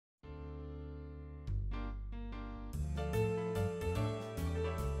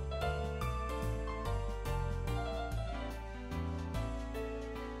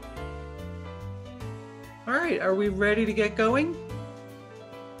All right, are we ready to get going?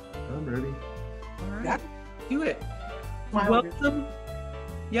 I'm ready. All right, Yeah. do it. Smile. Welcome.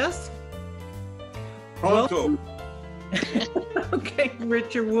 Yes? Pronto. Okay,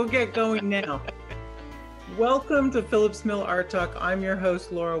 Richard, we'll get going now. Welcome to Phillips Mill Art Talk. I'm your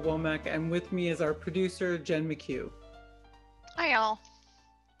host, Laura Womack, and with me is our producer, Jen McHugh. Hi, all.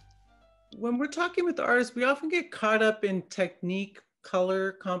 When we're talking with artists, we often get caught up in technique,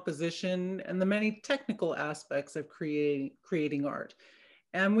 color, composition, and the many technical aspects of creating art.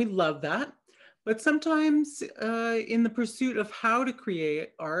 And we love that. But sometimes in the pursuit of how to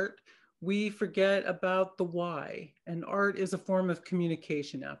create art, we forget about the why. And art is a form of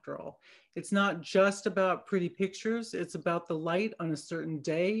communication, after all. It's not just about pretty pictures. It's about the light on a certain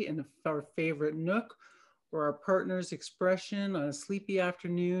day in our favorite nook, or our partner's expression on a sleepy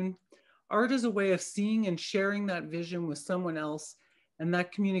afternoon. Art is a way of seeing and sharing that vision with someone else, and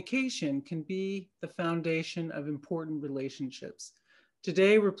that communication can be the foundation of important relationships.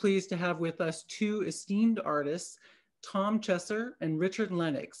 Today, we're pleased to have with us two esteemed artists, Tom Chesar and Richard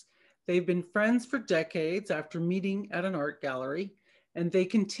Lennox. They've been friends for decades after meeting at an art gallery, and they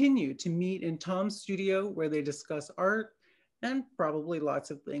continue to meet in Tom's studio where they discuss art and probably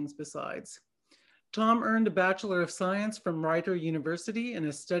lots of things besides. Tom earned a Bachelor of Science from Rider University and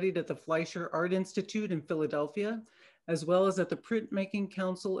has studied at the Fleischer Art Institute in Philadelphia, as well as at the Printmaking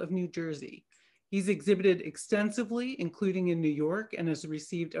Council of New Jersey. He's exhibited extensively, including in New York, and has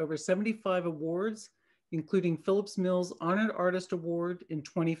received over 75 awards, including Phillips Mill's Honored Artist Award in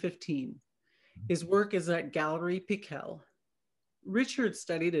 2015. His work is at Gallery Piquel. Richard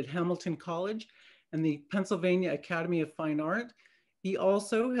studied at Hamilton College and the Pennsylvania Academy of Fine Art. He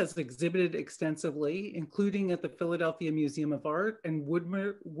also has exhibited extensively, including at the Philadelphia Museum of Art and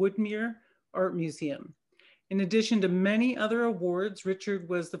Woodmere Art Museum. In addition to many other awards, Richard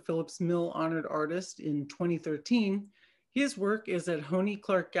was the Phillips Mill Honored Artist in 2013. His work is at Honey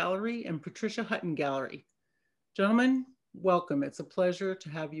Clark Gallery and Patricia Hutton Gallery. Gentlemen, welcome. It's a pleasure to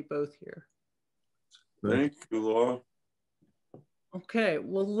have you both here. Thank you, Laura. Okay,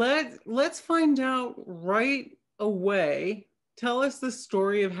 well, let's find out right away. Tell us the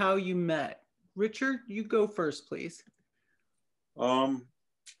story of how you met. Richard, you go first, please.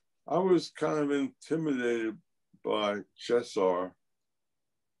 I was kind of intimidated by Chesar.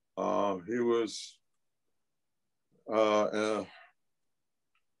 He was a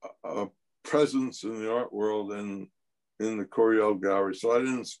presence in the art world and in the Coriel Gallery, so I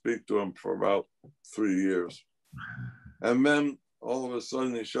didn't speak to him for about 3 years. And then all of a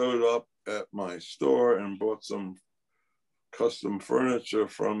sudden he showed up at my store and bought some custom furniture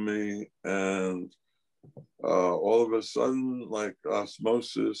from me, and all of a sudden, like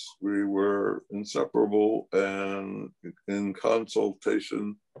osmosis, we were inseparable and in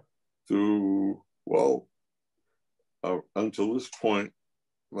consultation through, well, until this point,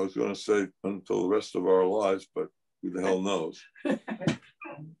 I was going to say until the rest of our lives, but who the hell knows?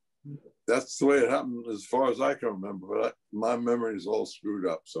 That's the way it happened as far as I can remember, but my memory is all screwed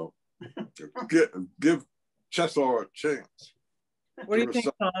up, so give Chesar a chance. What do you think,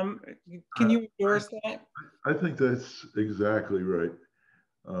 Tom? Can you endorse that? I think that's exactly right.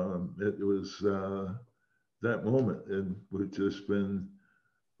 It was that moment, and we've just been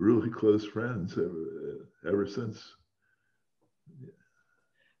really close friends ever since.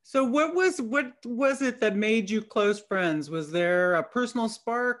 So what was it that made you close friends? Was there a personal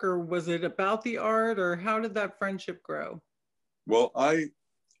spark, or was it about the art, or how did that friendship grow? Well,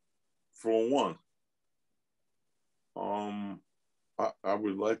 for one, I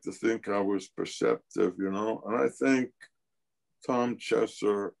would like to think I was perceptive, and I think Tom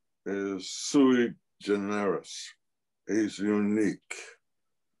Chesar is sui generis. He's unique.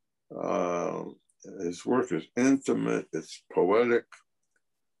 His work is intimate, it's poetic.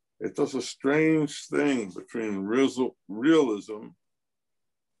 It does a strange thing between realism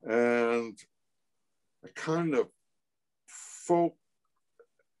and a kind of folk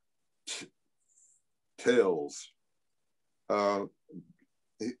tales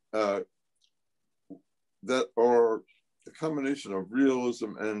that are a combination of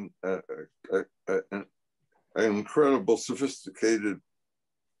realism and an incredible sophisticated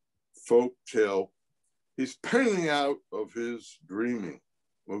folk tale. He's painting out of his dreaming,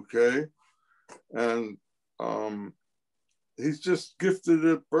 okay? And he's just gifted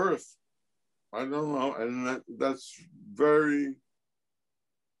at birth. I don't know, and that's very,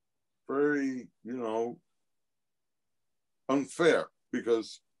 very, unfair,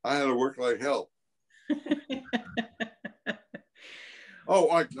 because I had to work like hell. Oh,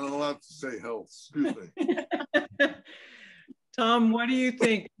 I'm not allowed to say hell, excuse me. Tom, what do you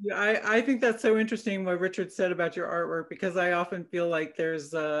think? I think that's so interesting what Richard said about your artwork, because I often feel like there's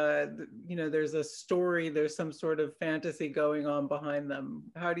there's a story, there's some sort of fantasy going on behind them.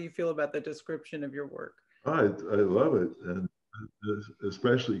 How do you feel about the description of your work? I love it, and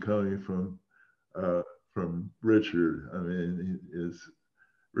especially coming from Richard. I mean,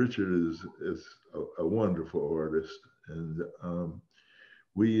 Richard is a wonderful artist, and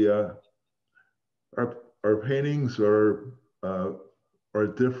we our paintings are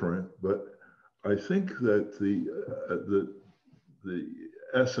different, but I think that the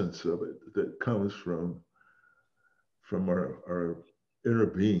essence of it that comes from our inner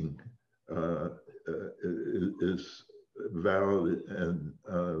being is valid and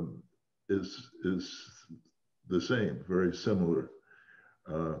is the same, very similar.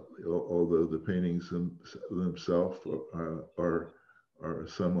 Although the paintings themselves are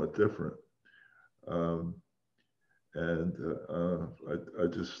somewhat different. And I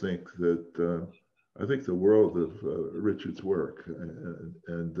just think that I think the world of Richard's work,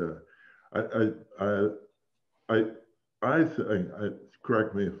 and I think,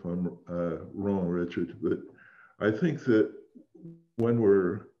 correct me if I'm wrong, Richard, but I think that when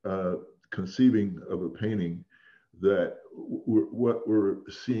we're conceiving of a painting, that what we're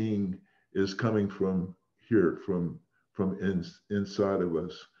seeing is coming from here, from inside of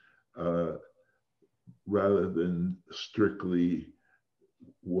us, rather than strictly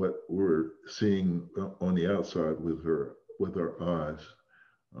what we're seeing on the outside with our eyes.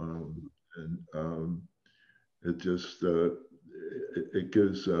 It just it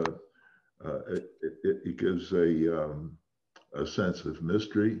gives it gives a sense of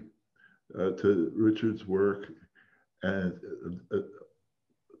mystery to Richard's work. And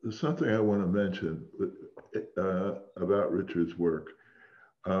something I want to mention about Richard's work.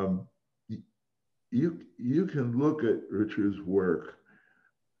 You can look at Richard's work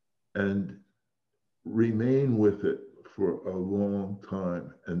and remain with it for a long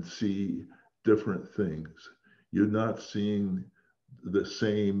time and see different things. You're not seeing the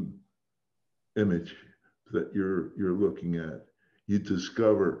same image that you're looking at. You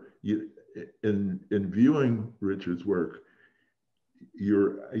discover in viewing Richard's work,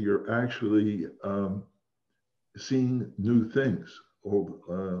 you're actually seeing new things all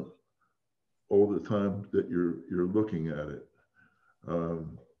the time that you're looking at it.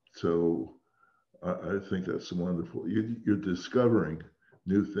 So I think that's wonderful. You're discovering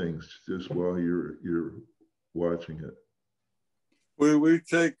new things just while you're watching it. We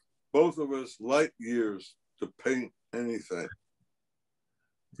take, both of us, light years to paint anything.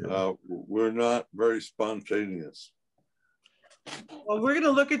 Yeah. We're not very spontaneous. Well, we're going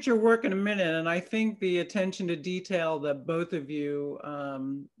to look at your work in a minute, and I think the attention to detail that both of you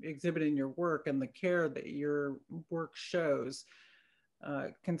exhibit in your work and the care that your work shows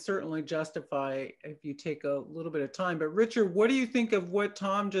can certainly justify if you take a little bit of time. But Richard, what do you think of what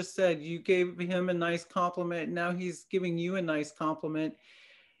Tom just said? You gave him a nice compliment, and now he's giving you a nice compliment.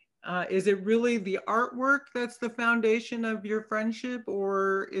 Is it really the artwork that's the foundation of your friendship,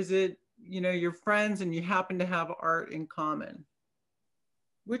 or is it, your friends and you happen to have art in common?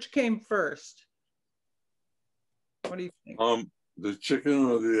 Which came first? What do you think? The chicken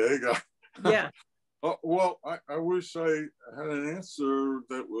or the egg? Yeah. Well, I wish I had an answer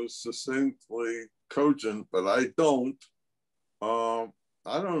that was succinctly cogent, but I don't. I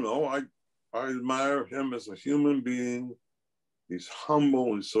don't know. I admire him as a human being. He's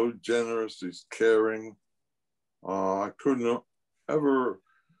humble. He's so generous. He's caring. I couldn't ever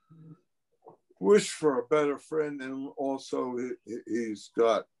wish for a better friend. And also, he's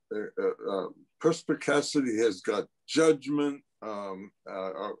got perspicacity. He has got judgment.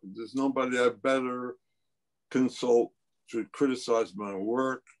 There's nobody I better consult to criticize my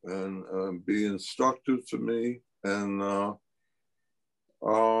work and be instructive to me. And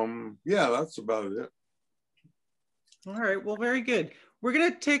yeah, that's about it. All right, well, very good. We're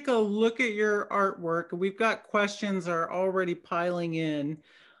going to take a look at your artwork. We've got questions that are already piling in.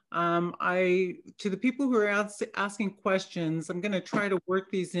 To the people who are asking questions, I'm going to try to work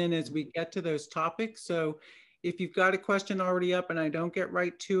these in as we get to those topics. So if you've got a question already up and I don't get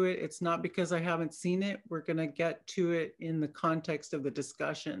right to it, it's not because I haven't seen it. We're going to get to it in the context of the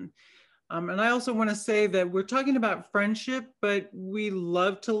discussion. And I also want to say that we're talking about friendship, but we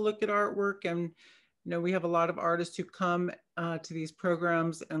love to look at artwork, and we have a lot of artists who come to these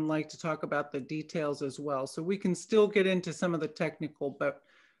programs and like to talk about the details as well. So we can still get into some of the technical, but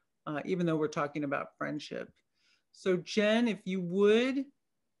even though we're talking about friendship. So Jen, if you would,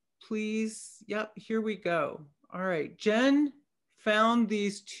 please, yep, here we go. All right, Jen found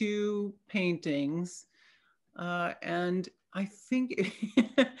these two paintings and I think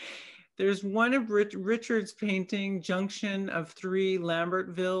there's one of Richard's painting, Junction of Three,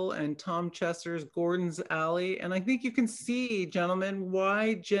 Lambertville, and Tom Chesar's Gordon's Alley. And I think you can see, gentlemen,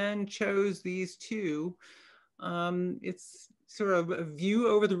 why Jen chose these two. It's sort of a view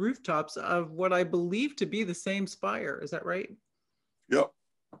over the rooftops of what I believe to be the same spire. Is that right? Yep.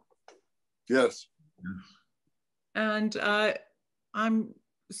 Yes. And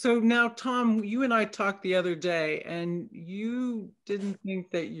so now, Tom, you and I talked the other day, and you didn't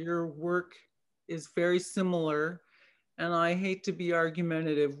think that your work is very similar. And I hate to be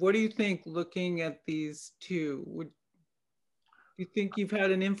argumentative. What do you think, looking at these two? Would you think you've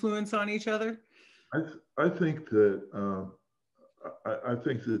had an influence on each other? I think that I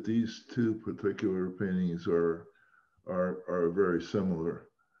think that these two particular paintings are very similar.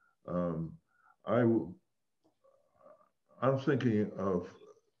 I'm thinking of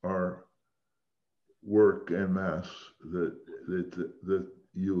our work en masse that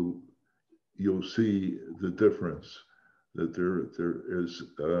you'll see the difference, that there is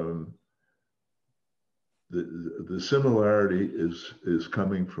the similarity is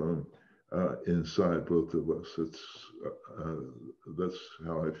coming from inside both of us. That's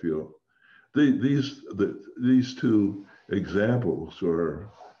how I feel. These two examples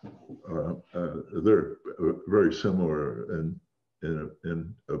are they're very similar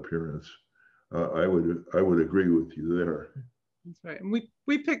in appearance. I would agree with you there. That's right, and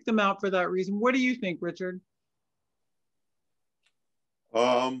we picked them out for that reason. What do you think, Richard?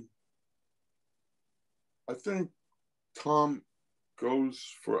 I think Tom goes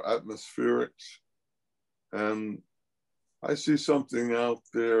for atmospherics, and I see something out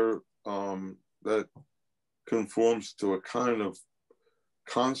there that conforms to a kind of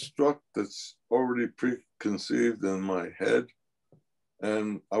construct that's already preconceived in my head.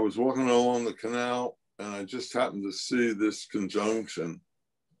 And I was walking along the canal, and I just happened to see this conjunction,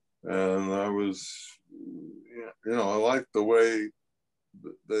 and I was, I liked the way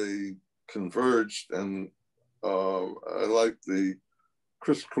they converged, and I liked the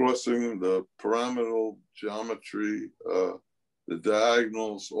crisscrossing, the pyramidal geometry, the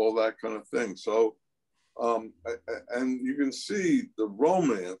diagonals, all that kind of thing. So, and you can see the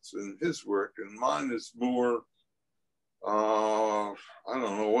romance in his work, and mine is more, I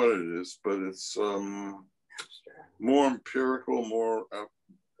don't know what it is, but it's more empirical,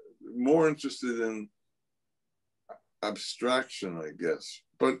 more interested in abstraction, I guess.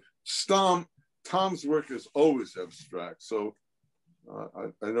 But Tom's work is always abstract, so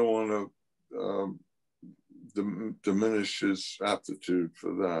I don't want to diminish his aptitude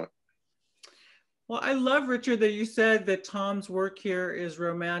for that. Well, I love, Richard, that you said that Tom's work here is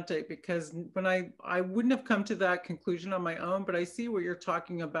romantic, because when I wouldn't have come to that conclusion on my own, but I see what you're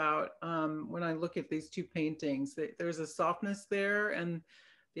talking about when I look at these two paintings. There's a softness there and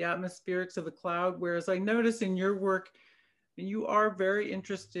the atmospherics of the cloud, whereas I notice in your work, you are very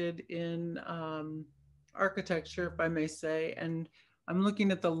interested in architecture, if I may say, and I'm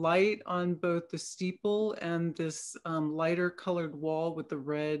looking at the light on both the steeple and this lighter colored wall with the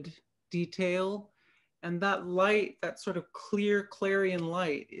red detail. And that light, that sort of clear clarion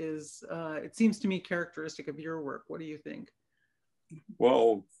light is, it seems to me, characteristic of your work. What do you think?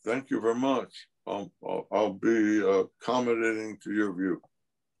 Well, thank you very much. I'll be accommodating to your view.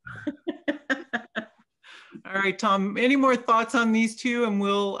 All right, Tom, any more thoughts on these two, and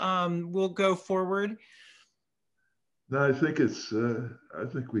we'll go forward? No, I think it's, I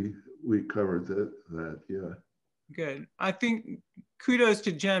think we covered that, yeah. Good. I think kudos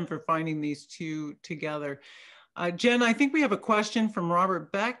to Jen for finding these two together. Jen, I think we have a question from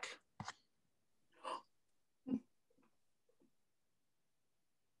Robert Beck.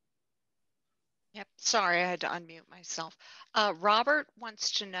 Yep, sorry, I had to unmute myself. Robert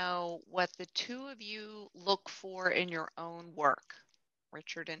wants to know what the two of you look for in your own work,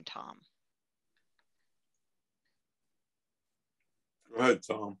 Richard and Tom. Go ahead,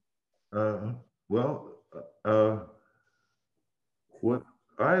 Tom. Well, what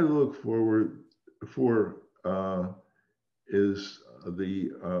I look forward for is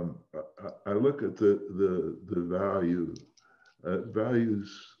I look at the value. Values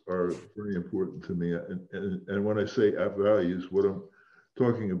are very important to me, and when I say values, what I'm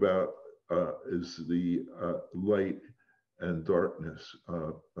talking about is the light and darkness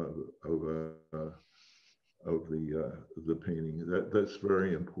of the painting. That's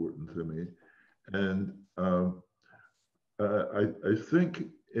very important to me, and I think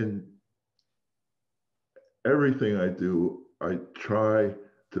in everything I do, I try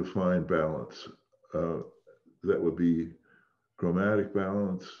to find balance. That would be chromatic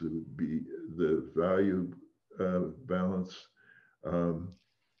balance, it would be the value balance.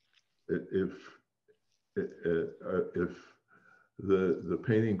 If the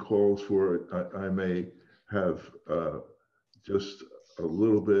painting calls for it, I may have just a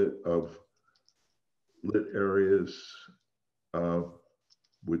little bit of lit areas,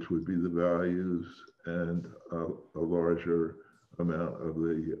 which would be the values, and a larger amount of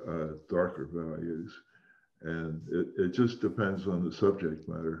the darker values. And it just depends on the subject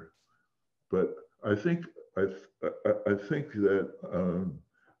matter. But I think that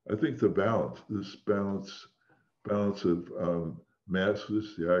I think the balance, this balance of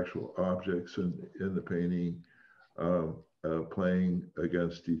masses, the actual objects in the painting, playing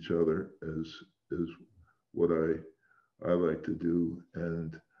against each other is what I like to do.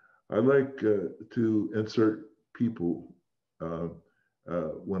 And I like to insert people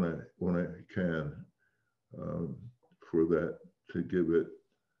when I can, for that, to give it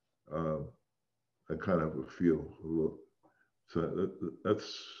a kind of a feel, a look. So that's,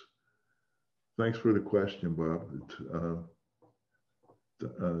 thanks for the question, Bob.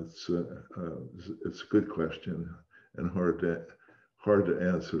 It's a good question and hard to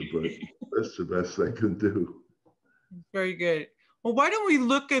answer, but that's the best I can do. Very good. Well, why don't we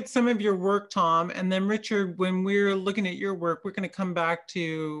look at some of your work, Tom, and then Richard, when we're looking at your work, we're going to come back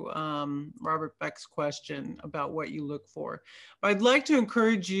to Robert Beck's question about what you look for. But I'd like to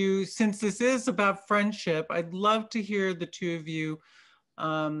encourage you, since this is about friendship, I'd love to hear the two of you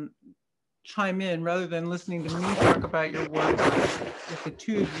chime in rather than listening to me talk about your work. If the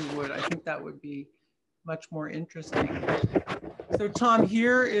two of you would, I think that would be much more interesting. So Tom,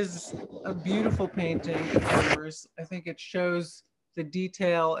 here is a beautiful painting of yours. I think it shows the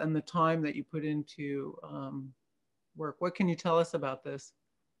detail and the time that you put into work. What can you tell us about this?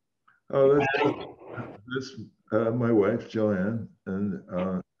 Oh, that's my wife, Joanne, and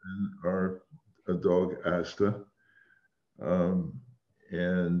our dog, Asta.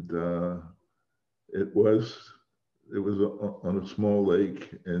 It was on a small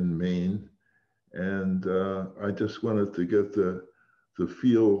lake in Maine. And I just wanted to get the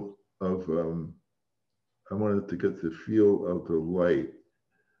feel of, I wanted to get the feel of the light.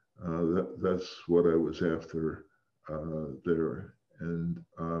 That's what I was after there. And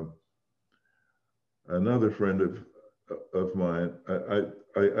another friend of mine,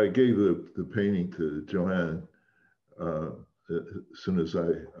 I gave the painting to Joanne as soon as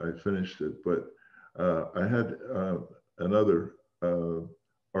I finished it, but I had another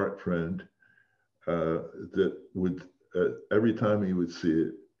art friend that would, every time he would see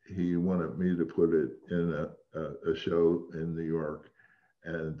it, he wanted me to put it in a show in New York.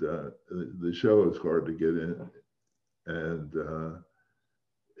 And the show is hard to get in. And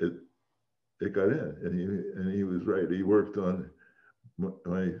it got in, and he was right. He worked on,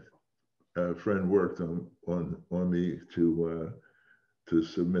 my friend worked on me to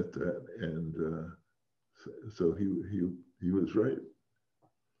submit that. And so he was right.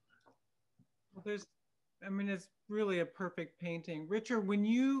 Well, I mean, it's really a perfect painting. Richard, when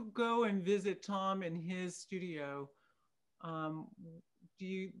you go and visit Tom in his studio, do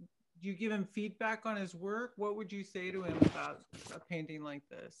you give him feedback on his work? What would you say to him about a painting like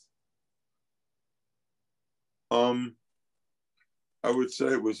this? I would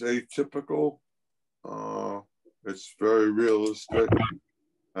say it was atypical. It's very realistic,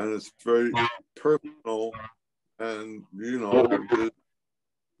 and it's very personal, and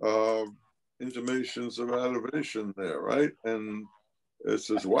intimations of adoration there, right? And it's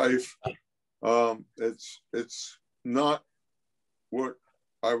his wife. It's not what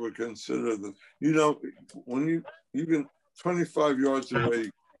I would consider when you can 25 yards away,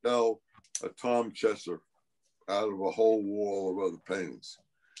 you can tell a Tom Chesar out of a whole wall of other paintings.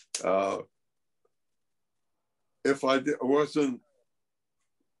 If I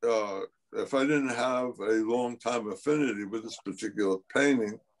didn't have a long time affinity with this particular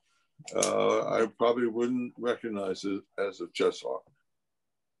painting, I probably wouldn't recognize it as a Chesar.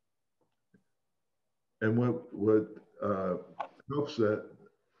 And what helps that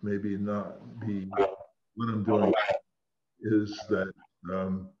maybe not be what I'm doing is that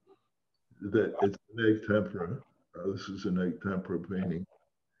that it's an egg tempera. This is an egg tempera painting,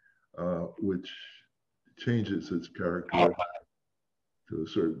 which changes its character to a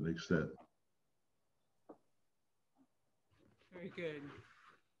certain extent. Very good.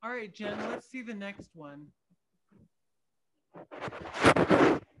 All right, Jen, let's see the next one.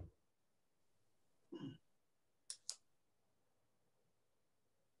 A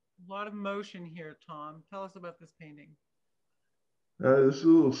lot of motion here, Tom. Tell us about this painting. There's a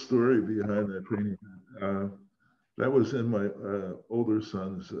little story behind that painting. that was in my older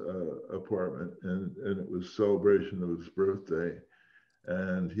son's apartment, and it was celebration of his birthday.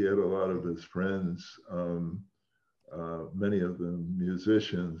 And he had a lot of his friends, many of them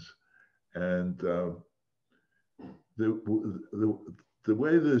musicians. And the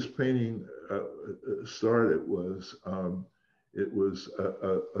way this painting started was, it was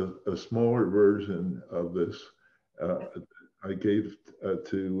a smaller version of this. I gave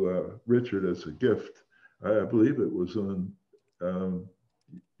to Richard as a gift. I believe it was on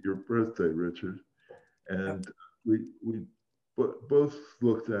your birthday, Richard. And we both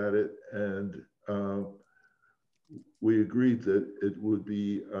looked at it, and we agreed that it would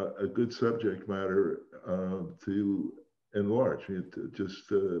be a good subject matter to enlarge, to just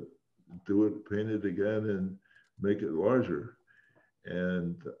do it, paint it again, and make it larger.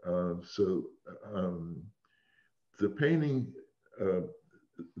 And so the painting,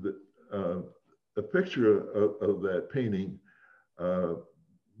 a picture of that painting, a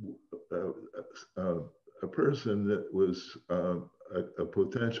person that was a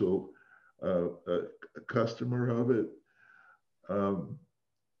potential customer of it,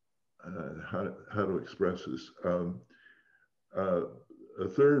 how to express this, a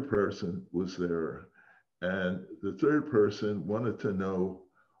third person was there, and the third person wanted to know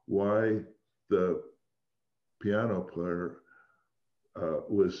why the piano player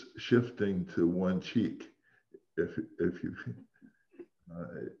was shifting to one cheek. If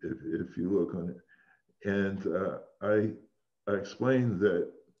you look on it, and I explained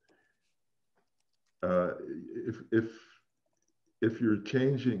that if you're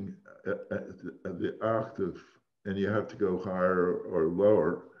changing the octave and you have to go higher or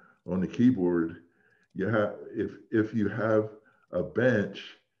lower on the keyboard, you have, if you have a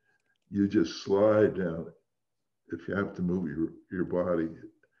bench, you just slide down. If you have to move your body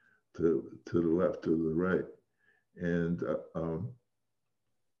to the left or the right, and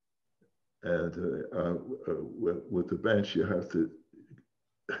with the bench, you have to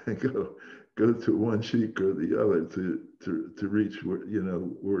go to one cheek or the other to reach where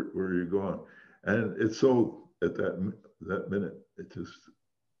where you're going. And it sold at that minute.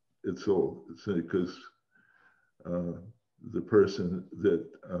 It sold. It's because the person that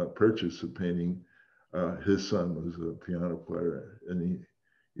purchased the painting, his son was a piano player, and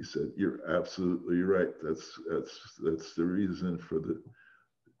he said, "You're absolutely right. That's the reason for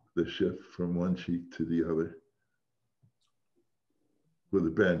the shift from one cheek to the other." With a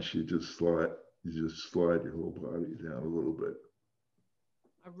bench, you just slide your whole body down a little bit.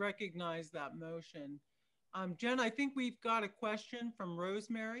 I recognize that motion. Jen, I think we've got a question from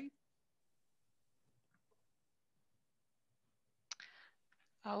Rosemary.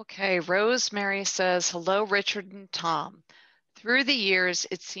 Okay, Rosemary says, hello, Richard and Tom. Through the years,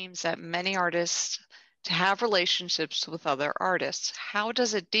 it seems that many artists to have relationships with other artists. How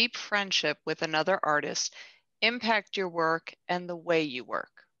does a deep friendship with another artist impact your work and the way you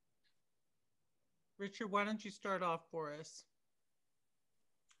work? Richard, why don't you start off for us?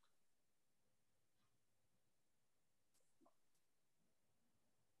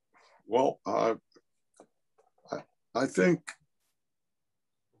 Well, I think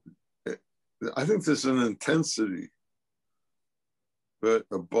there's an intensity that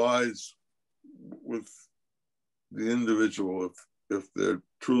abides with the individual if they're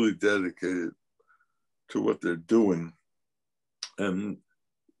truly dedicated to what they're doing. And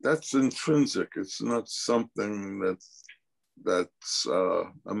that's intrinsic. It's not something that's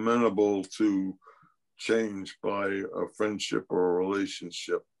amenable to change by a friendship or a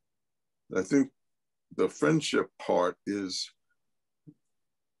relationship. I think the friendship part is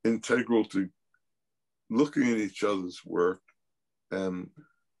integral to looking at each other's work and,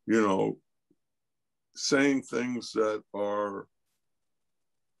 saying things that are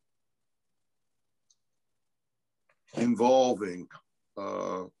involving,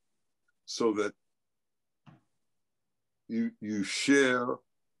 so that you share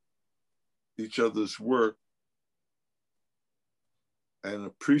each other's work and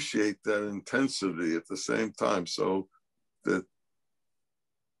appreciate that intensity at the same time, so that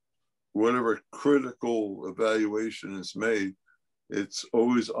whatever critical evaluation is made, it's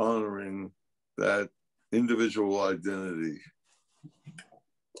always honoring that individual identity.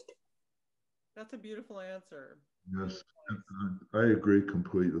 That's a beautiful answer. Yes, I agree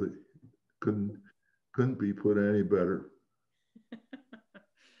completely. Couldn't be put any better.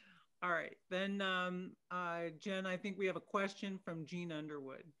 All right, then Jen, I think we have a question from Jean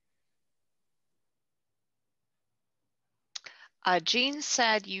Underwood. Jean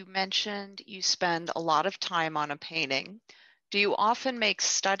said you mentioned you spend a lot of time on a painting. Do you often make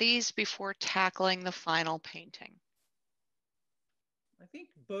studies before tackling the final painting? I think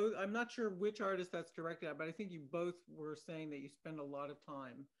both, I'm not sure which artist that's directed at, but I think you both were saying that you spend a lot of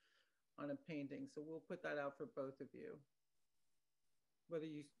time on a painting. So we'll put that out for both of you. Whether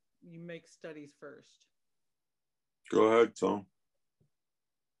you make studies first. Go ahead, Tom.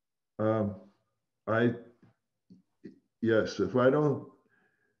 Yes, if I don't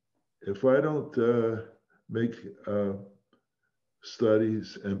make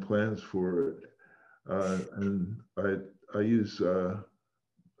studies and plans for it, and I use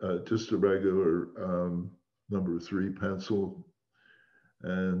just a regular number 3 pencil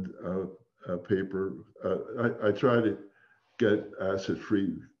and paper. I try to get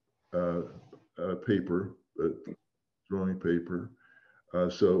acid-free paper, drawing paper.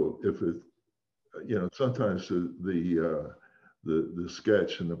 So if it, sometimes the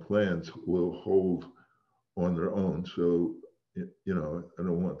sketch and the plans will hold on their own. So, I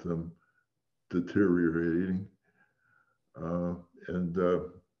don't want them deteriorating.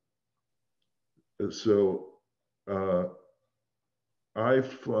 So I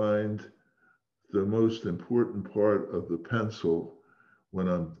find the most important part of the pencil when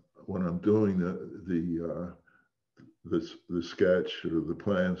I'm doing the sketch or the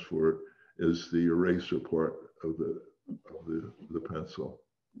plans for it is the eraser part of the pencil.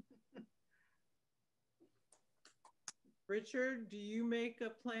 Richard, do you make a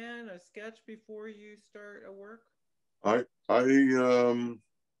plan, a sketch before you start a work? I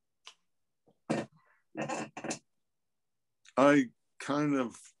kind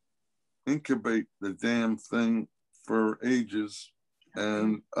of incubate the damn thing for ages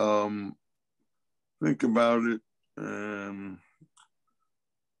and think about it and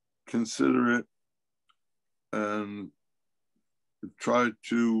consider it and try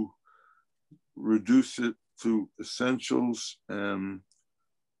to reduce it to essentials and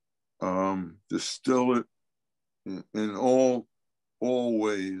distill it in all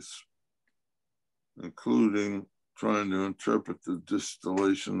ways, including trying to interpret the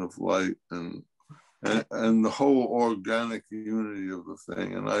distillation of light and the whole organic unity of the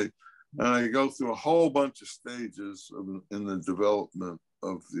thing. And I go through a whole bunch of stages in the development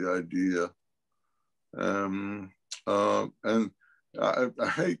of the idea. And I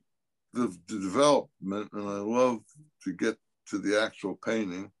hate the development, and I love to get to the actual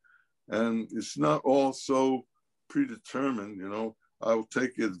painting. And it's not all so predetermined, I'll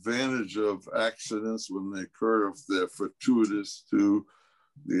take advantage of accidents when they occur if they're fortuitous to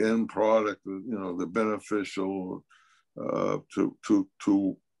the end product, the beneficial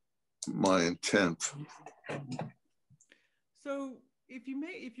to my intent. So if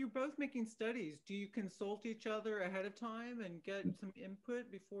you're both making studies, do you consult each other ahead of time and get some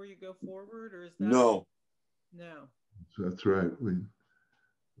input before you go forward, or is that no? That's right.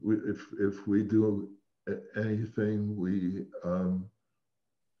 If we do anything, we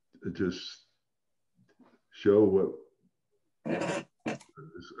just show what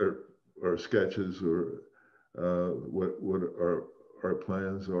our sketches or what our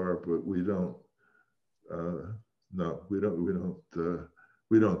plans are, but we don't. No, we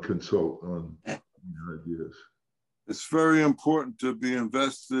don't consult on ideas. It's very important to be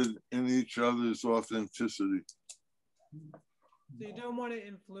invested in each other's authenticity. So you don't want to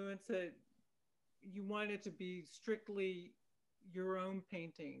influence it. You want it to be strictly your own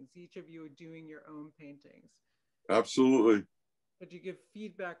paintings. Each of you are doing your own paintings. Absolutely. But you give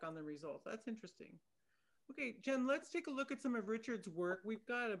feedback on the results. That's interesting. Okay, Jen, let's take a look at some of Richard's work. We've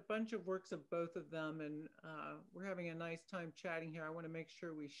got a bunch of works of both of them, and we're having a nice time chatting here. I want to make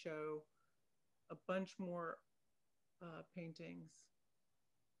sure we show a bunch more paintings.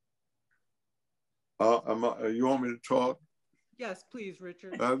 You want me to talk? Yes, please,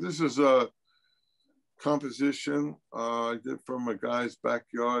 Richard. This is a composition I did from a guy's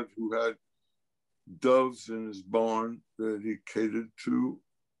backyard who had doves in his barn that he catered to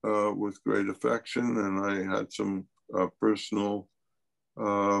with great affection, and I had some personal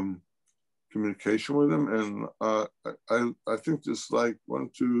communication with him, and I think there's like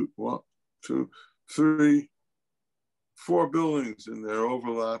 4 buildings in there,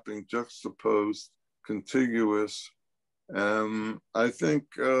 overlapping, juxtaposed, contiguous. I think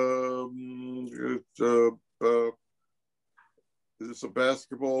there's a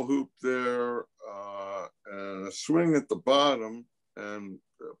basketball hoop there and a swing at the bottom, and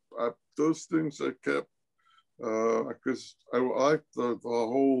those things I kept because I like the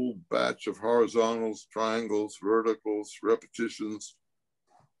whole batch of horizontals, triangles, verticals, repetitions,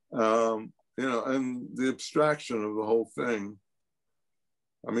 and the abstraction of the whole thing.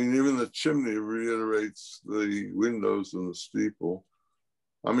 I mean, even the chimney reiterates the windows and the steeple.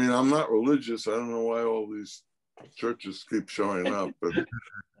 I mean, I'm not religious. I don't know why all these churches keep showing up, but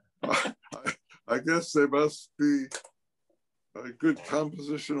I guess they must be a good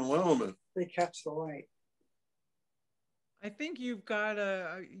compositional element. They catch the light. I think you've got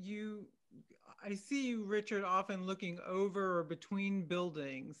I see you, Richard, often looking over or between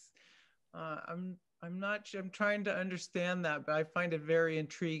buildings. I'm not sure, I'm trying to understand that, but I find it very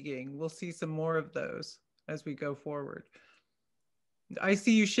intriguing. We'll see some more of those as we go forward. I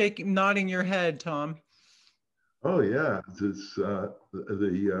see you nodding your head, Tom. Oh yeah, it's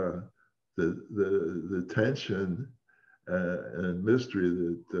the tension and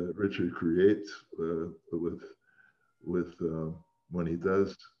mystery that Richard creates with when he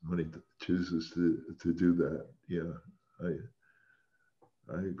chooses to do that. Yeah,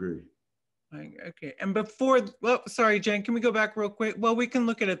 I agree. Okay, and before, well, sorry, Jen, can we go back real quick? Well, we can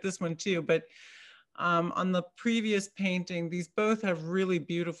look at this one too, but on the previous painting, these both have really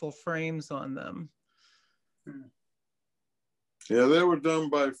beautiful frames on them. Yeah, they were done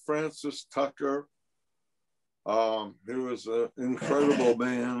by Francis Tucker. He was an incredible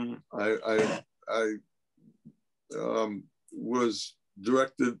man. I was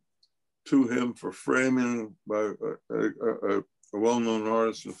directed to him for framing by a well-known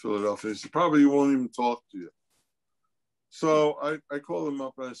artist in Philadelphia. He said, probably he won't even talk to you. So I called him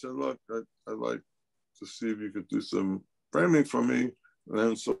up and I said, look, I'd like to see if you could do some framing for me.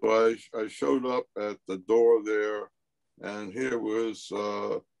 And so I showed up at the door there, and here was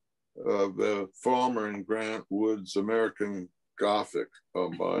the Farmer and Grant Wood's American Gothic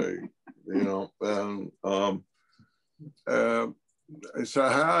by, and I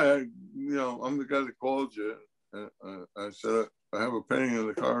said, hi, I'm the guy that called you. I said, I have a painting in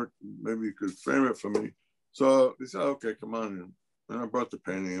the car, maybe you could frame it for me. So he said, okay, come on in. And I brought the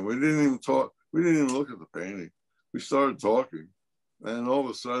painting, and we didn't even talk, we didn't even look at the painting. We started talking, and all of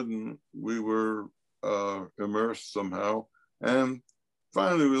a sudden we were immersed somehow. And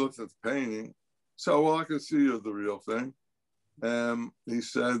finally we looked at the painting. So, well, I can see you're the real thing. And he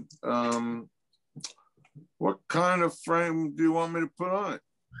said, what kind of frame do you want me to put on it?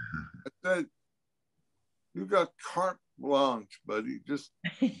 I said, you got carte blanche, buddy, just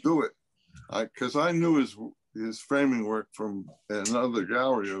do it. Because I knew his framing work from another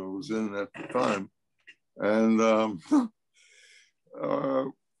gallery I was in at the time. And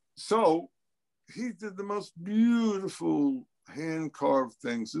so he did the most beautiful hand-carved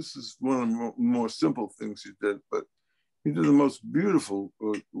things. This is one of the more simple things he did, but he did the most beautiful,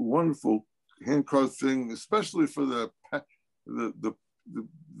 wonderful hand-carved thing, especially for the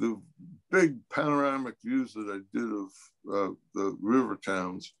big panoramic views that I did of the river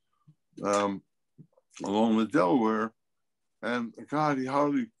towns along the Delaware. And God, he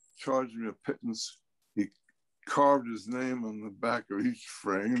hardly charged me a pittance. He carved his name on the back of each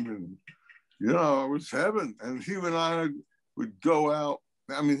frame, and it was heaven. And he and I would go out.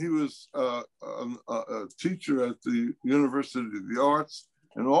 I mean, he was a teacher at the University of the Arts,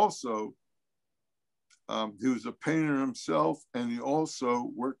 and also he was a painter himself, and he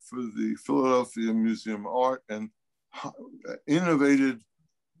also worked for the Philadelphia Museum of Art and innovated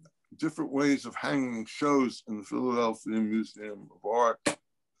different ways of hanging shows in the Philadelphia Museum of Art.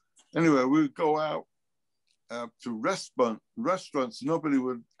 Anyway, we would go out to restaurants nobody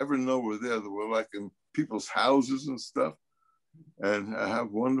would ever know were there. They were like in people's houses and stuff, and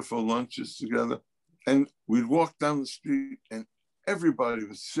have wonderful lunches together. And we'd walk down the street and everybody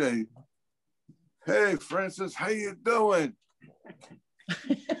would say, hey, Francis, how you doing?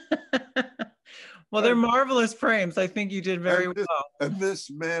 Well, they're marvelous frames. I think you did very well. And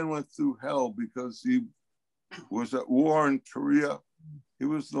this man went through hell because he was at war in Korea. He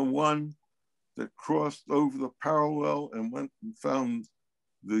was the one that crossed over the parallel and went and found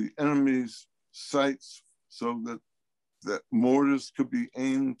the enemy's sights so that mortars could be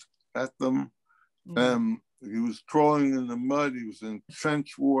aimed at them. He was crawling in the mud. He was in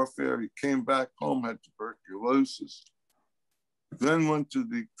trench warfare. He came back home, had tuberculosis. Then went to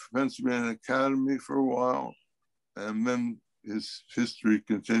the Pennsylvania Academy for a while. And then his history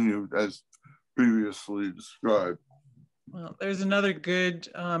continued as previously described. Well, there's another good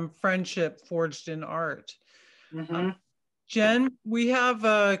friendship forged in art. Jen, we have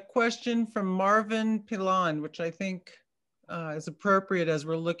a question from Marvin Pilon, which I think is appropriate as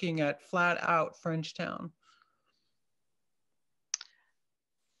we're looking at flat out Frenchtown.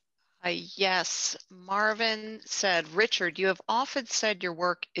 Yes, Marvin said, Richard, you have often said your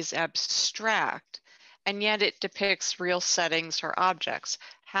work is abstract, and yet it depicts real settings or objects.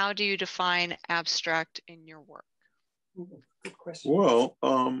 How do you define abstract in your work? Good question. Well,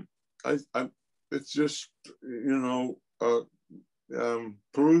 it's just,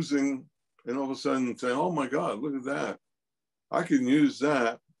 perusing and all of a sudden say, oh my God, look at that. I can use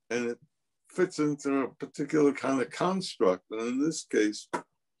that, and it fits into a particular kind of construct. And in this case,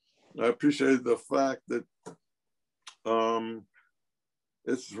 I appreciate the fact that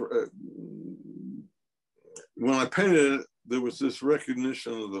it's when I painted it, there was this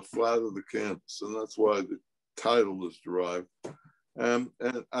recognition of the flat of the canvas, and that's why the title is derived. And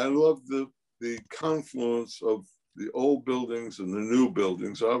I love the confluence of the old buildings and the new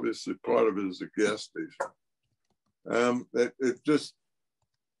buildings. Obviously, part of it is a gas station. It just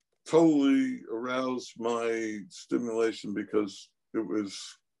totally aroused my stimulation because it was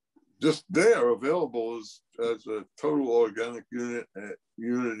just there, available as a total organic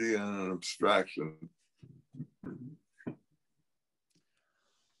unity and an abstraction.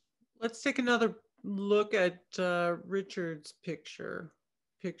 Let's take another look at Richard's pictures,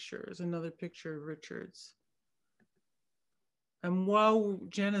 another picture of Richard's. And while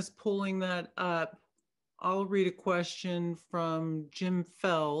Jen is pulling that up, I'll read a question from Jim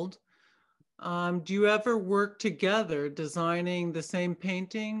Feld. Do you ever work together designing the same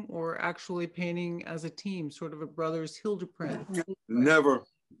painting or actually painting as a team, sort of a brother's Hildeprand? Never.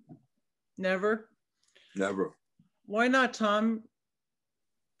 Never? Never. Why not, Tom?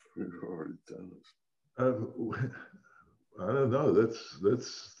 We've already done this. I don't know. That's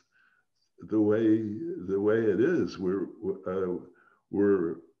the way it is.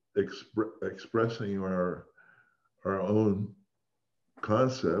 We're expressing our own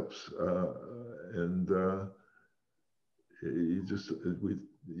concepts, and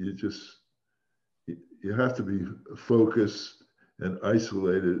you have to be focused and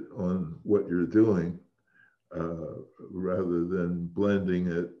isolated on what you're doing, rather than blending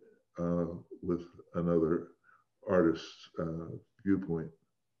it with another artist's viewpoint.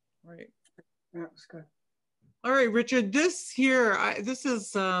 Right. That was good. All right, Richard, this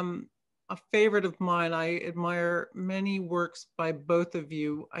is a favorite of mine. I admire many works by both of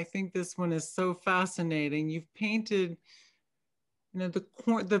you. I think this one is so fascinating. You've painted,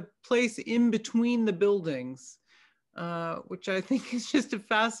 the place in between the buildings, which I think is just a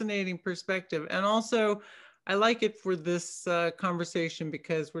fascinating perspective. And also, I like it for this conversation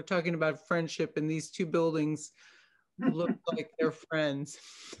because we're talking about friendship, and these two buildings look like they're friends.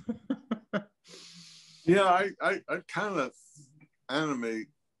 Yeah, I kind of animate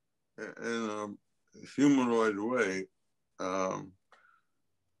in a humanoid way.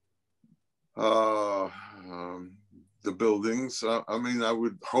 The buildings. I mean, I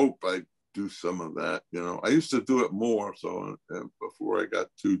would hope I do some of that. I used to do it more so before I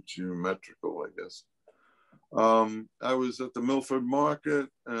got too geometrical, I guess. I was at the Milford Market,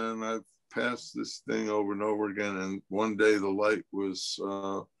 and I've passed this thing over and over again. And one day the light was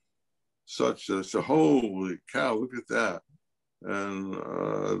such a, so holy cow, look at that. And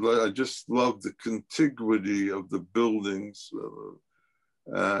I just love the contiguity of the buildings,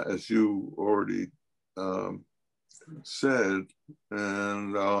 as you already said,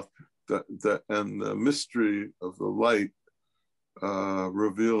 and the mystery of the light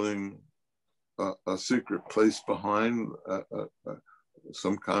revealing a secret place behind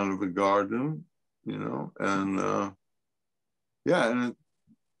some kind of a garden, and yeah, and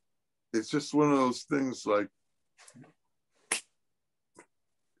it's just one of those things like,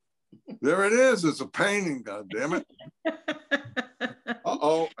 there it is, it's a painting, God damn it.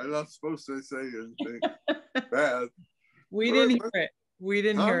 Uh-oh, I'm not supposed to say anything bad. We didn't hear it. We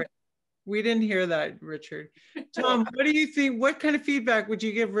didn't hear it. We didn't hear that, Richard. Tom, what do you think? What kind of feedback would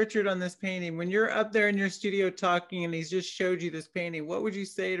you give Richard on this painting? When you're up there in your studio talking and he's just showed you this painting, what would you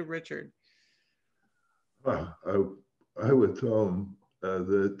say to Richard? I would tell him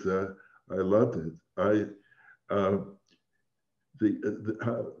that I loved it.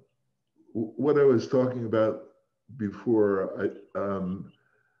 What I was talking about before,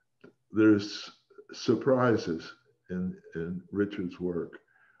 there's surprises in Richard's work.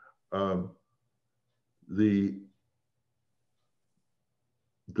 The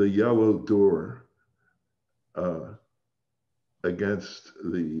yellow door against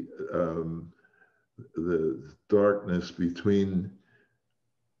the darkness between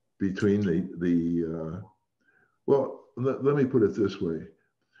the well, let me put it this way.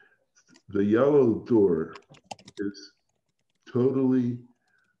 The yellow door is totally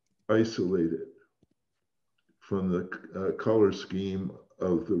isolated from the color scheme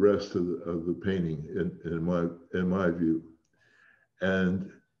of the rest of the painting, in my view,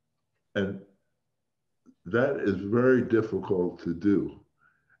 and that is very difficult to do,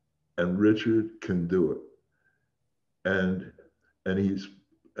 and Richard can do it, and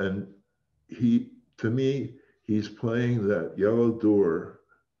he to me, he's playing that yellow door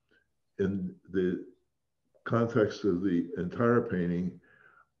in the context of the entire painting,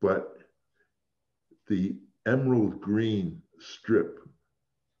 but the emerald green strip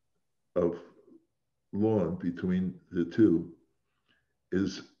of lawn between the two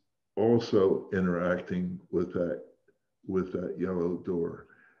is also interacting with that yellow door.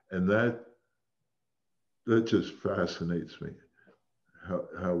 And that just fascinates me,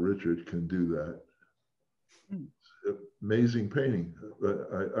 how Richard can do that. Amazing painting.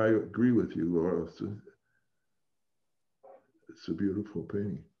 I agree with you, Laura. It's a beautiful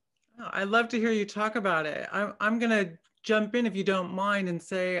painting. I love to hear you talk about it. I'm going to jump in, if you don't mind, and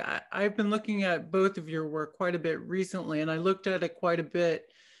say I've been looking at both of your work quite a bit recently, and I looked at it quite a bit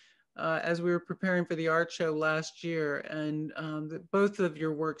as we were preparing for the art show last year, and both of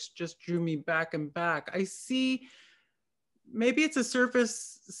your works just drew me back and back. I see, maybe it's a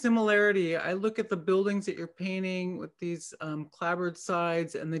surface similarity. I look at the buildings that you're painting with these clapboard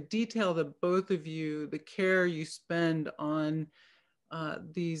sides, and the detail that both of you, the care you spend on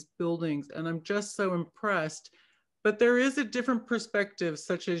these buildings, and I'm just so impressed. But there is a different perspective,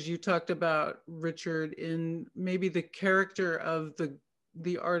 such as you talked about, Richard, in maybe the character of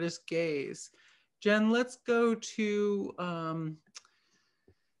the artist's gaze. Jen, let's go to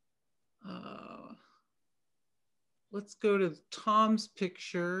Tom's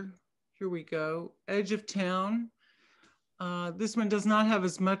picture. Here we go, Edge of Town. This one does not have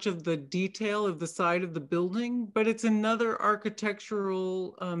as much of the detail of the side of the building, but it's another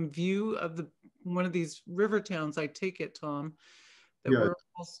architectural view of one of these river towns, I take it, Tom, that we're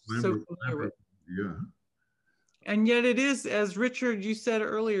all so familiar with. Yeah. And yet it is, as Richard, you said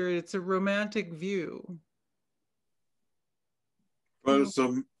earlier, it's a romantic view. But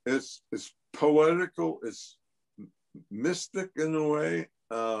it's poetical, it's mystic in a way.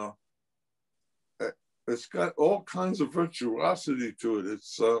 It's got all kinds of virtuosity to it.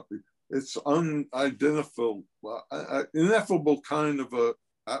 It's unidentifiable, ineffable kind of a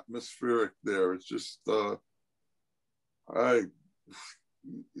atmospheric there. It's just,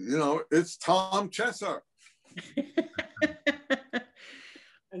 it's Tom Chesar.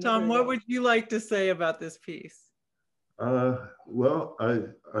 Tom, what would you like to say about this piece? Well, I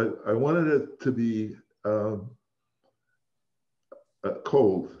wanted it to be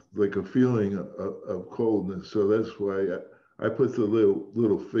cold, like a feeling of coldness. So that's why I put the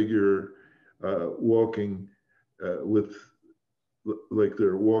little figure walking with, like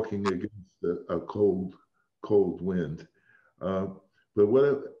they're walking against a cold wind. But what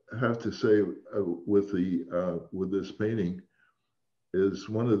I have to say with this painting is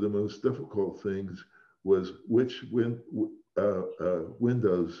one of the most difficult things was which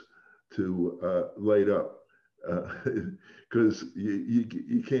windows to light up, because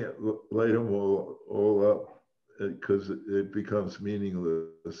you can't light them all up because it becomes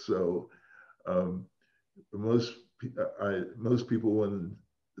meaningless. So most people, when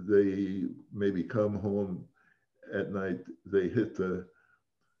they maybe come home at night, they hit the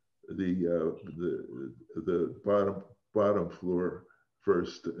bottom floor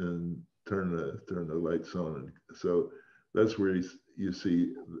first and turn the lights on. So that's where you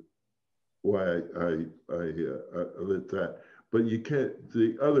see why I lit that. But you can't.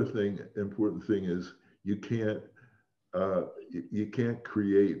 The other important thing is you can't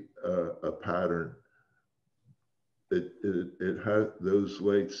create a pattern. It has, those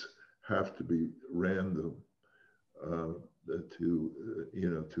lights have to be random to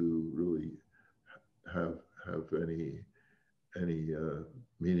really have any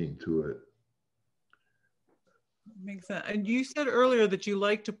meaning to it. Makes sense. And you said earlier that you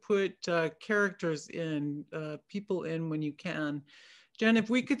like to put characters in, people in when you can. Jen, if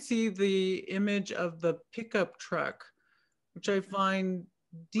we could see the image of the pickup truck, which I find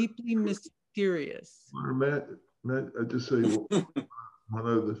deeply mysterious. Matt, I just say one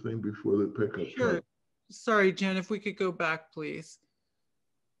other thing before the pickup Sure. truck. Sorry, Jen, if we could go back, please.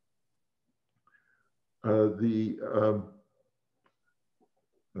 I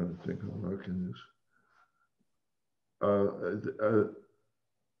think I'm marking this.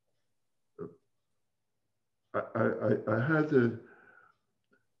 I had to.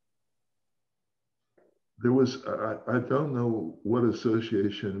 There was, I don't know what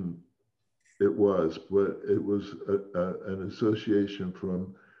association it was, but it was an association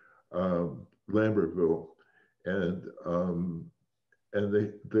from Lambertville, and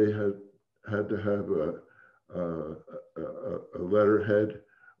they had to have a letterhead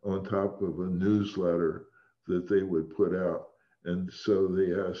on top of a newsletter that they would put out, and so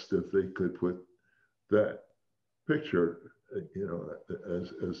they asked if they could put that picture,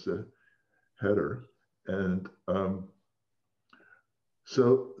 as the header, and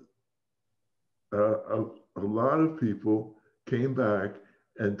so a lot of people came back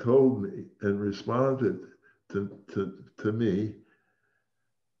and told me and responded to me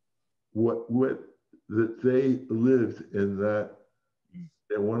what that they lived in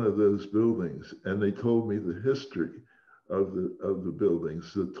one of those buildings, and they told me the history of the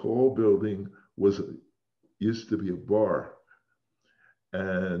buildings. The tall building used to be a bar,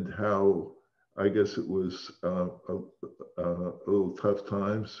 and how I guess it was a little tough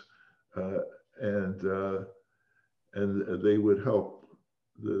times, and they would help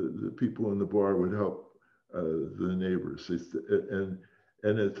the people in the bar would help the neighbors,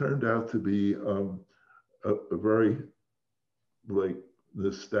 and it turned out to be a very like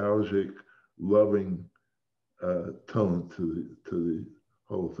nostalgic, loving tone to the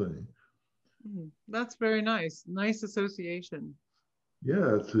whole thing. That's very nice. Nice association.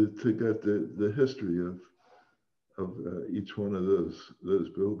 Yeah, to get the history of each one of those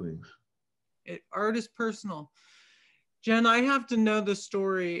buildings. Art is personal. Jen, I have to know the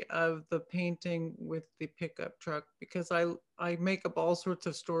story of the painting with the pickup truck, because I make up all sorts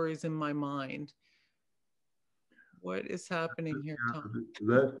of stories in my mind. What is happening here, Tom?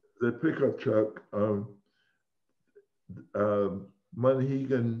 The pickup truck,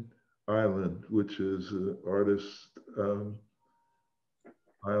 Monhegan Island, which is an artist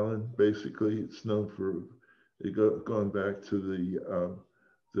island, basically. It's known for going back to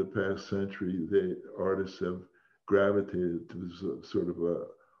the past century. The artists have gravitated to sort of a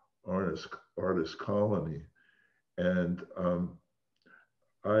artist colony, and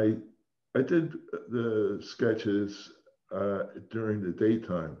I did the sketches during the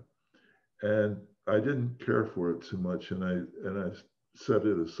daytime, and I didn't care for it too much, and I set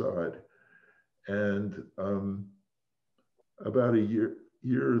it aside. And about a year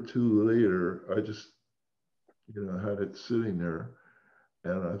or two later, I just had it sitting there,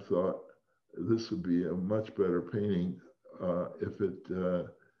 and I thought this would be a much better painting if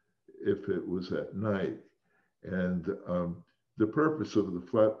it was at night. And the purpose of the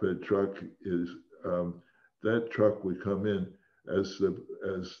flatbed truck is that truck would come in as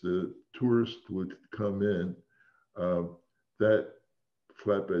the tourist would come in. That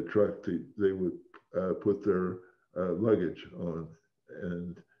flatbed truck, they would put their luggage on,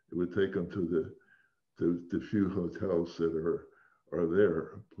 and it would take them to the few hotels that are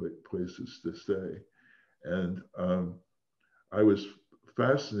there, places to stay. And I was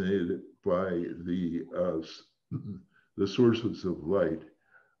fascinated by the sources of light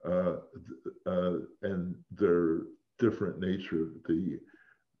and their different nature, the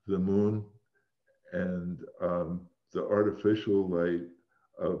moon and the artificial light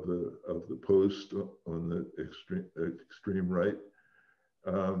of the post on the extreme right,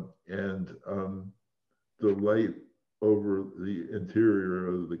 and the light over the interior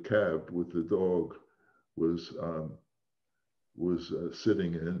of the cab with the dog was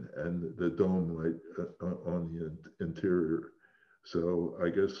sitting in, and the dome light on the interior. So I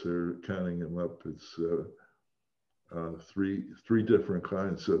guess they're counting them up. It's three different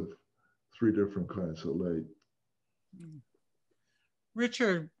kinds of light.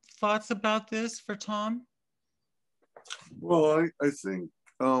 Richard, thoughts about this for Tom? Well, I think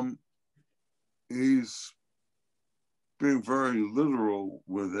he's being very literal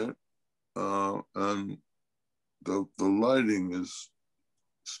with it, and the lighting is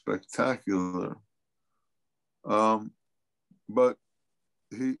spectacular, but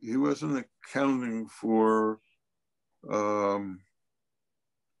he wasn't accounting for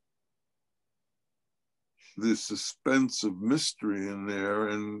the suspense of mystery in there,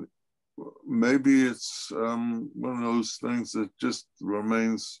 and maybe it's one of those things that just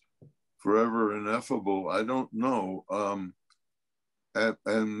remains forever ineffable. I don't know,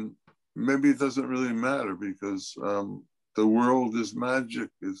 and maybe it doesn't really matter, because the world is magic.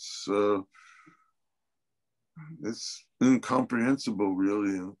 It's incomprehensible,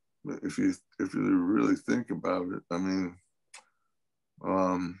 really, if you really think about it. I mean,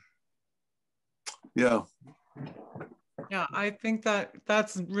 yeah. Yeah, I think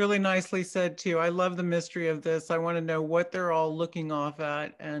that's really nicely said too. I love the mystery of this. I want to know what they're all looking off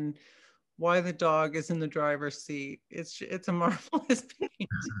at and why the dog is in the driver's seat. It's a marvelous painting.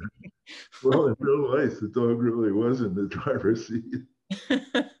 Well, in real life, the dog really was in the driver's seat.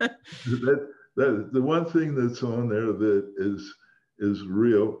 The one thing that's on there that is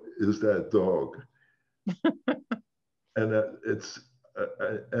real is that dog, and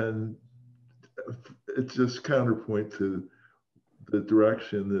it's just counterpoint to the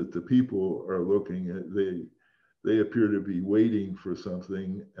direction that the people are looking at. They appear to be waiting for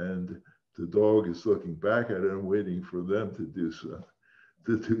something, and the dog is looking back at it and waiting for them to do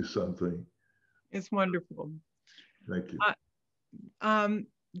something. It's wonderful. Thank you.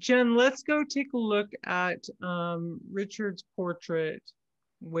 Jen, let's go take a look at Richard's portrait,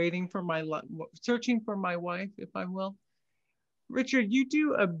 Searching for My Wife, if I will. Richard, you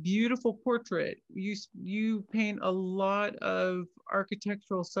do a beautiful portrait. You paint a lot of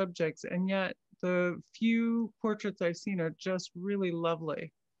architectural subjects, and yet the few portraits I've seen are just really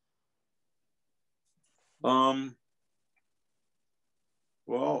lovely. Well,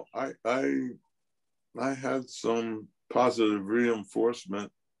 I had some positive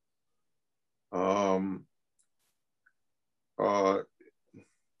reinforcement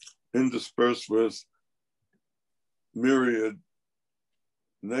interspersed with myriad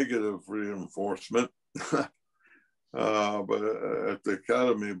negative reinforcement, but at the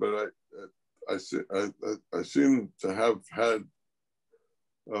academy. But I seem to have had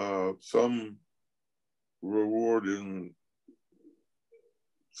some reward in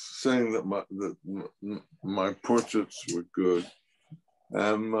saying that my portraits were good,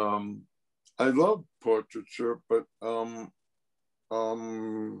 and I love portraiture, but I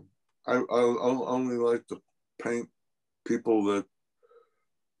only like to paint people that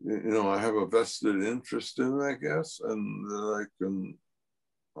I have a vested interest in, I guess, and that I can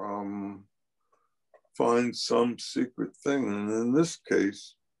find some secret thing. And in this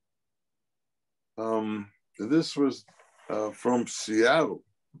case, this was from Seattle,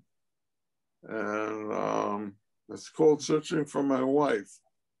 and it's called Searching for My Wife.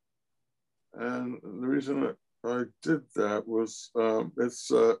 And the reason I did that was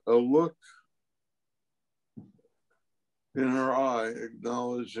it's a look in her eye,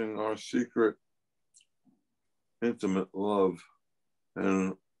 acknowledging our secret, intimate love,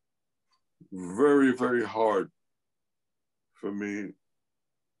 and very, very hard for me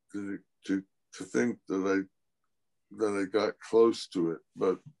to think that I got close to it,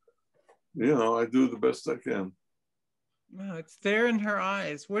 but I do the best I can. Wow, it's there in her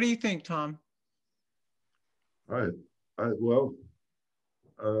eyes. What do you think, Tom? I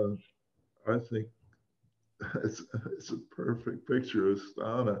think it's a perfect picture of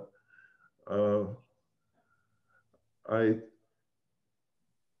Stana. I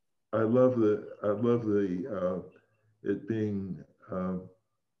love the it being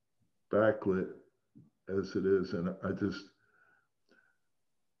backlit as it is, and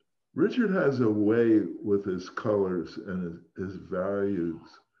Richard has a way with his colors and his values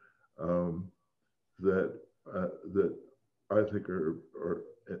that I think are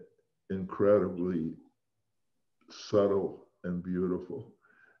incredibly subtle and beautiful,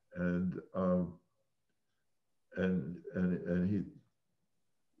 and he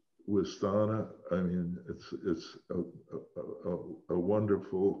with Stana, I mean, it's a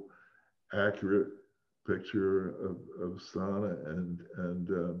wonderful, accurate picture of Stana,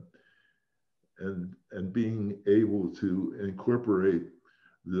 and being able to incorporate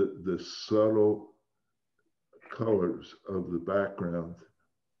the subtle colors of the background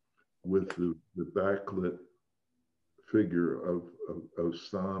with the backlit figure of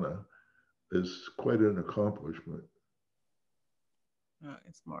Stana is quite an accomplishment.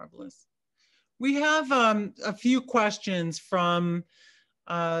 It's marvelous. We have a few questions from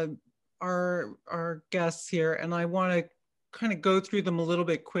our guests here, and I want to kind of go through them a little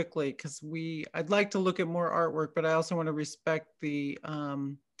bit quickly because I'd like to look at more artwork, but I also want to respect the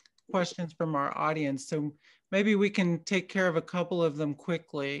questions from our audience. So maybe we can take care of a couple of them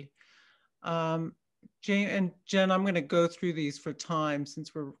quickly. Jane and Jen, I'm going to go through these for time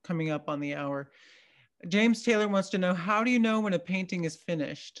since we're coming up on the hour. James Taylor wants to know, how do you know when a painting is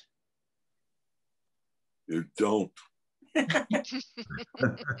finished? You don't.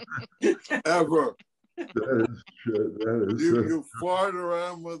 Ever. That is true. That is you fart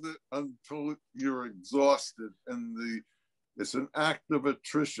around with it until you're exhausted, and it's an act of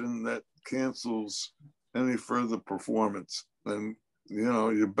attrition that cancels any further performance. And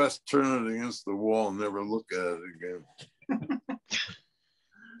you best turn it against the wall and never look at it again.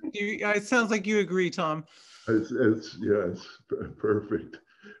 It sounds like you agree, Tom. It's perfect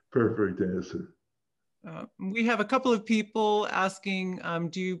answer. We have a couple of people asking,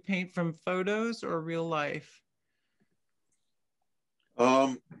 do you paint from photos or real life?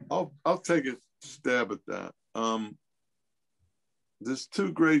 I'll take a stab at that. There's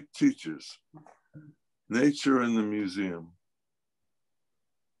two great teachers, nature and the museum.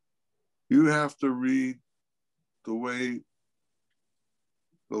 You have to read the way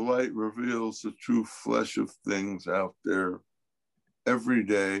the light reveals the true flesh of things out there every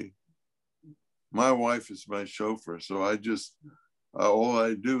day. My wife is my chauffeur, so I just, all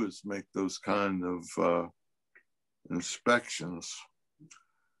I do is make those kind of inspections.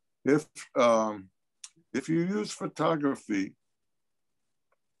 if you use photography,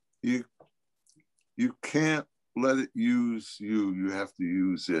 you can't let it use you. You have to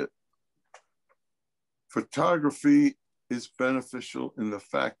use it. Photography is beneficial in the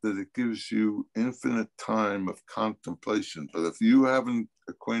fact that it gives you infinite time of contemplation. But if you haven't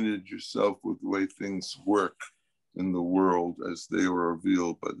acquainted yourself with the way things work in the world as they are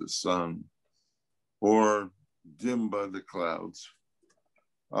revealed by the sun or dimmed by the clouds,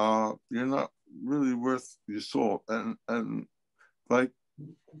 you're not really worth your salt. And like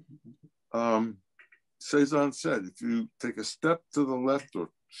Chesar said, if you take a step to the left or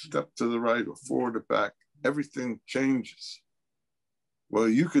step to the right or forward or back, everything changes. Well,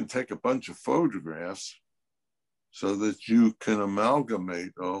 you can take a bunch of photographs so that you can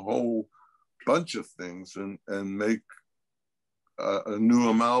amalgamate a whole bunch of things and make a new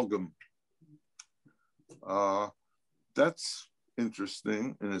amalgam. That's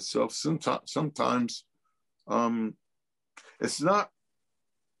interesting in itself. Sometimes it's about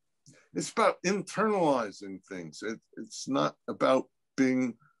internalizing things. It's not about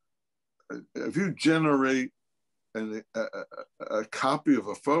being, if you generate a copy of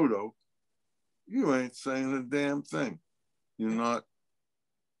a photo, you ain't saying a damn thing. You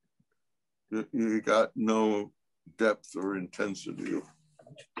got no depth or intensity,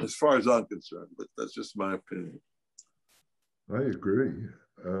 as far as I'm concerned, but that's just my opinion. I agree.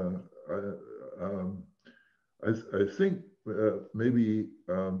 I think maybe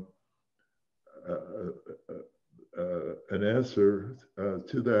an answer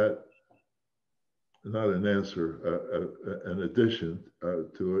to that, not an answer, an addition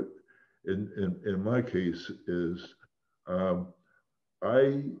to it, in my case is,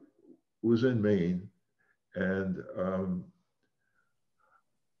 I was in Maine, and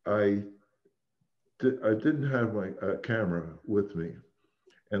I didn't have my camera with me,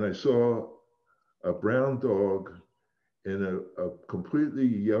 and I saw a brown dog in a completely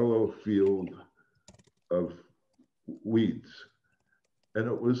yellow field of weeds, and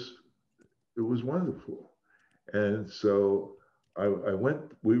it was wonderful. And so I went.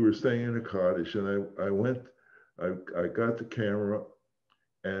 We were staying in a cottage, and I went. I got the camera,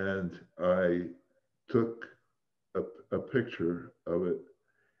 and I took a picture of it,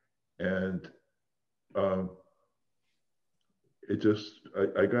 and it just,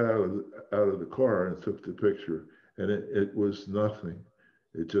 I got out of the car and took the picture, and it was nothing.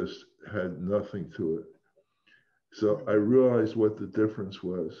 It just had nothing to it. So I realized what the difference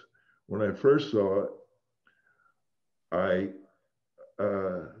was. When I first saw it,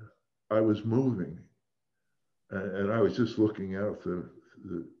 I was moving, and I was just looking out the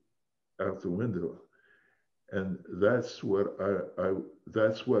window, and that's what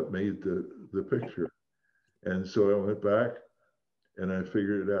that's what made the picture. And so I went back, and I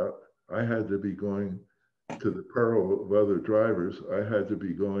figured it out. I had to be going, to the peril of other drivers, I had to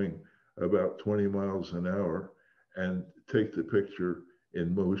be going about 20 miles an hour and take the picture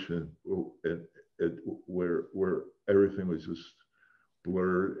in motion, and where everything was just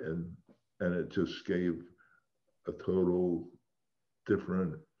blurred, and it just gave a total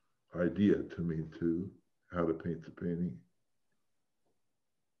different idea to me to how to paint the painting.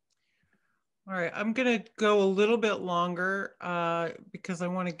 All right, I'm going to go a little bit longer because I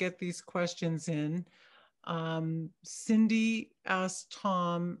want to get these questions in. Cindy asked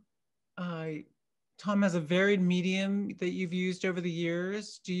Tom, Tom has a varied medium that you've used over the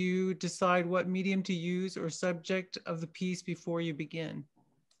years. Do you decide what medium to use or subject of the piece before you begin?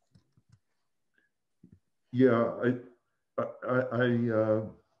 Yeah,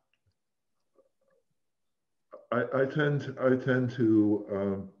 I tend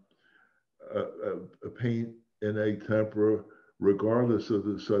to paint in egg tempera, regardless of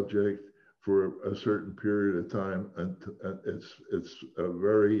the subject, for a certain period of time, and it's a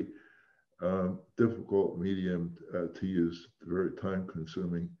very difficult medium to use, very time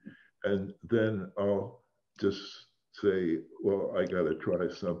consuming, and then I'll just say, well, I got to try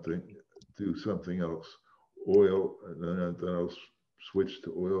something, do something else, oil, and then I'll switch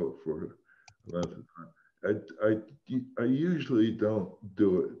to oil for a length of time. I usually don't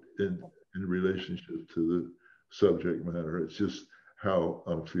do it in relationship to the subject matter. It's just how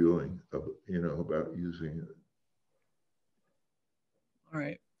I'm feeling, about using it. All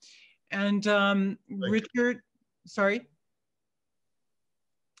right. And Richard, sorry.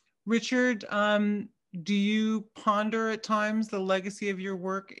 Richard, do you ponder at times the legacy of your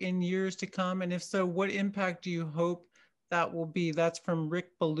work in years to come? And if so, what impact do you hope that will be? That's from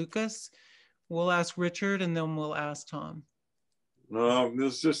Rick Balukas. We'll ask Richard, and then we'll ask Tom. No,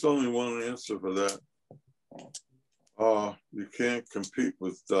 there's just only one answer for that. You can't compete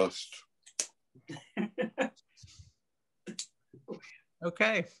with dust.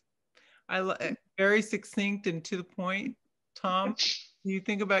 Okay. Very succinct and to the point. Tom, do you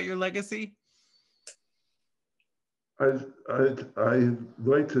think about your legacy? I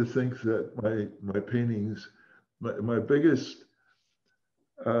like to think that my paintings, my biggest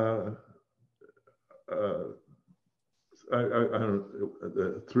I don't,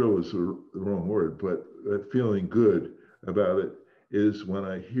 thrill is the wrong word, but feeling good about it is when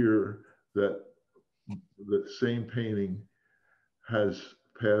I hear that the same painting has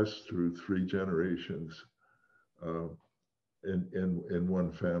passed through 3 generations in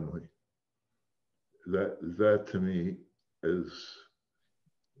one family. That to me is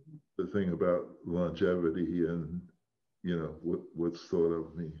the thing about longevity and, you know, what's thought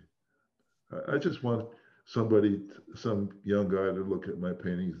of me. I just want some young guy to look at my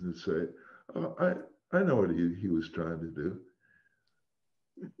paintings and say, oh, I know what he was trying to do,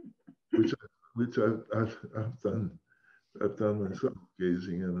 which I've done. I've done myself,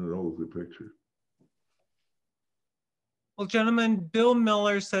 gazing in an older picture. Well, gentlemen, Bill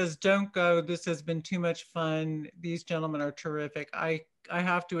Miller says, don't go. This has been too much fun. These gentlemen are terrific. I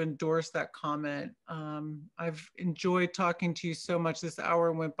have to endorse that comment. I've enjoyed talking to you so much. This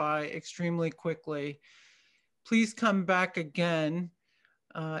hour went by extremely quickly. Please come back again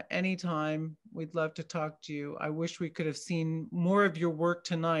anytime. We'd love to talk to you. I wish we could have seen more of your work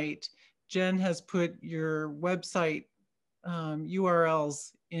tonight. Jen has put your website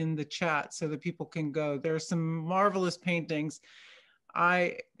URLs in the chat so that people can go. There are some marvelous paintings.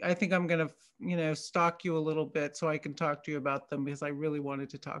 I think I'm gonna, you know, stalk you a little bit so I can talk to you about them, because I really wanted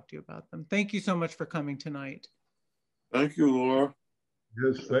to talk to you about them. Thank you so much for coming tonight. Thank you, Laura.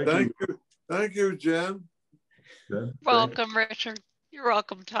 Yes, thank you. Thank you, Jen. Jen, Welcome, Richard. You're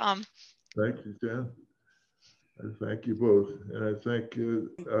welcome, Tom. Thank you, Jen. I thank you both, and I thank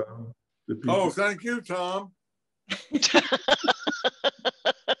the people. Oh, thank you, Tom.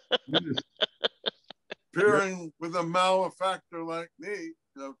 Appearing with a malefactor like me, you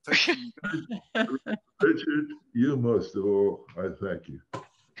know, taking... Richard, you most of all, I thank you.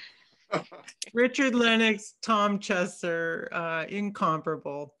 Richard Lennox, Tom Chesar,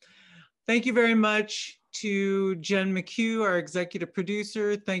 incomparable. Thank you very much to Jen McHugh, our executive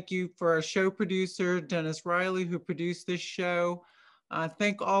producer. Thank you for our show producer, Dennis Riley, who produced this show.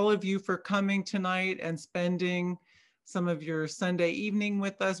 Thank all of you for coming tonight and spending some of your Sunday evening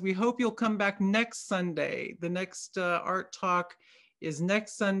with us. We hope you'll come back next Sunday. The next Art Talk is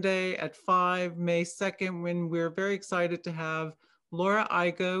next Sunday at 5, May 2nd, when we're very excited to have Laura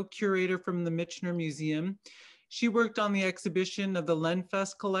Igo, curator from the Michener Museum. She worked on the exhibition of the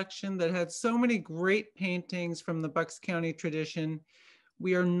Lenfest collection that had so many great paintings from the Bucks County tradition.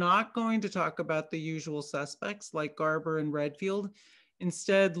 We are not going to talk about the usual suspects like Garber and Redfield.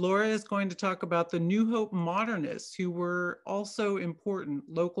 Instead, Laura is going to talk about the New Hope modernists, who were also important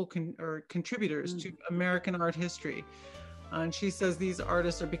local contributors to American art history. And she says these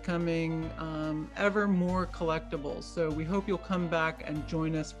artists are becoming ever more collectible. So we hope you'll come back and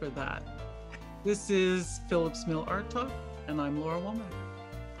join us for that. This is Phillips Mill Art Talk, and I'm Laura Womack.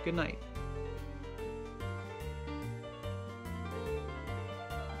 Good night.